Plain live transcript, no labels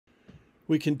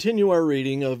We continue our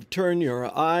reading of Turn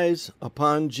Your Eyes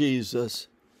Upon Jesus,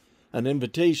 an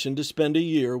invitation to spend a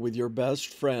year with your best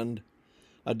friend,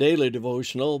 a daily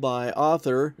devotional by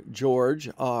author George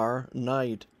R.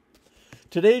 Knight.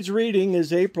 Today's reading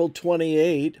is April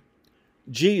 28,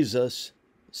 Jesus,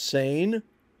 Sane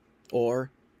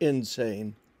or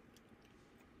Insane.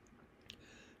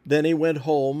 Then he went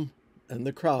home, and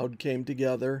the crowd came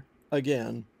together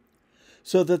again,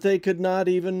 so that they could not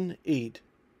even eat.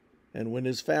 And when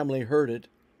his family heard it,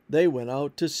 they went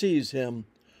out to seize him,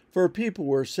 for people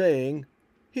were saying,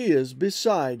 "He is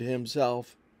beside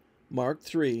himself." Mark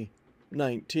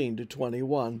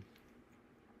 3:19-21.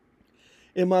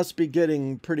 It must be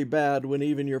getting pretty bad when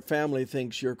even your family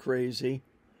thinks you're crazy.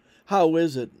 How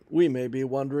is it, we may be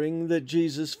wondering, that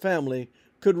Jesus' family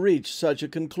could reach such a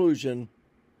conclusion?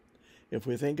 If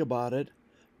we think about it,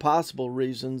 possible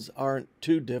reasons aren't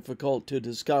too difficult to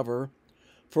discover.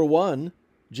 For one,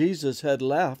 Jesus had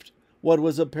left what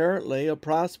was apparently a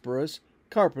prosperous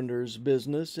carpenter's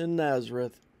business in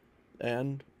Nazareth.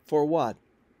 And for what?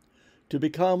 To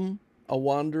become a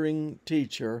wandering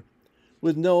teacher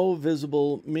with no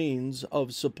visible means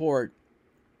of support.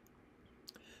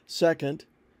 Second,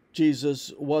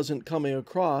 Jesus wasn't coming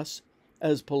across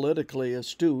as politically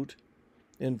astute.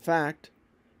 In fact,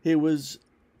 he was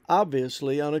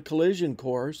obviously on a collision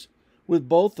course with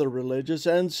both the religious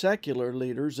and secular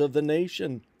leaders of the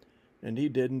nation, and he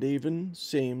didn't even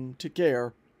seem to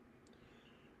care.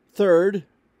 Third,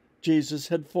 Jesus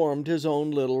had formed his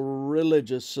own little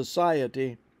religious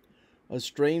society, a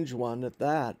strange one at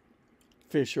that.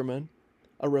 Fishermen,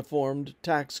 a reformed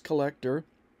tax collector,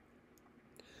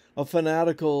 a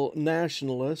fanatical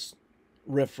nationalist,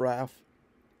 riffraff.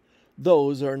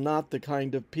 Those are not the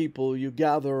kind of people you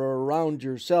gather around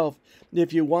yourself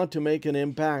if you want to make an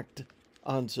impact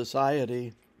on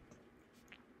society.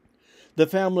 The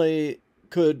family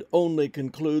could only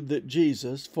conclude that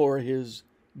Jesus, for his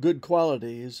good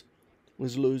qualities,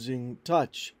 was losing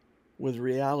touch with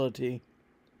reality.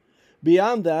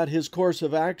 Beyond that, his course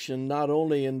of action not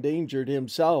only endangered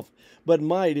himself, but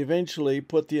might eventually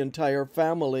put the entire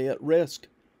family at risk.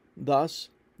 Thus,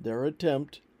 their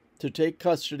attempt to take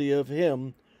custody of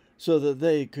him so that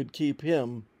they could keep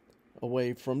him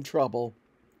away from trouble.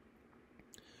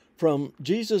 From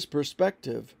Jesus'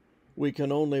 perspective, we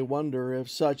can only wonder if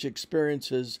such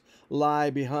experiences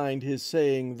lie behind his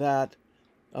saying that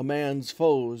a man's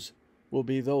foes will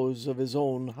be those of his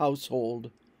own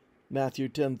household. Matthew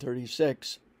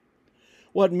 10:36.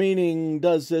 What meaning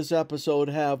does this episode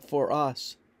have for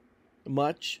us?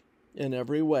 Much, in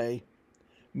every way.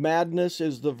 Madness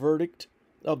is the verdict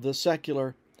of the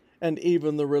secular and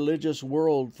even the religious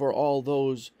world for all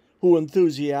those who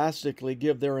enthusiastically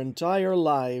give their entire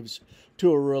lives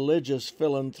to a religious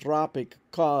philanthropic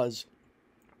cause.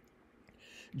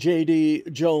 J.D.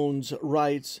 Jones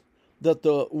writes that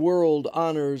the world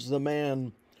honors the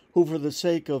man who, for the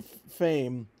sake of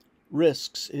fame,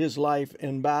 risks his life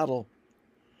in battle.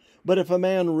 But if a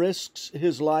man risks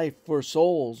his life for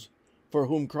souls for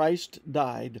whom Christ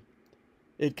died,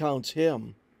 it counts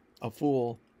him a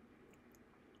fool.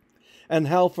 And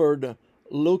Halford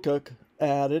Lukacs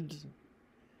added,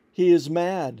 "He is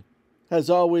mad," has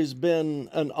always been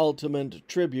an ultimate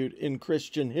tribute in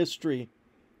Christian history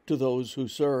to those who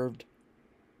served.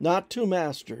 Not two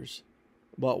masters,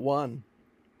 but one.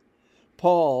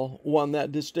 Paul won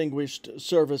that distinguished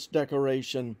service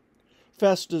decoration.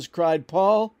 Festus cried,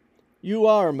 "Paul, you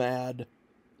are mad."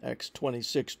 Acts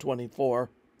 26:24.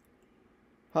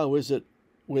 How is it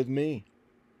with me?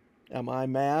 Am I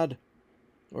mad,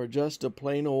 or just a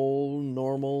plain old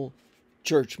normal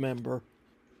church member?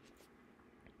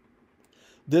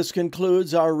 This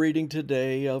concludes our reading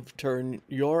today of Turn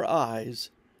Your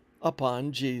Eyes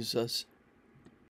Upon Jesus.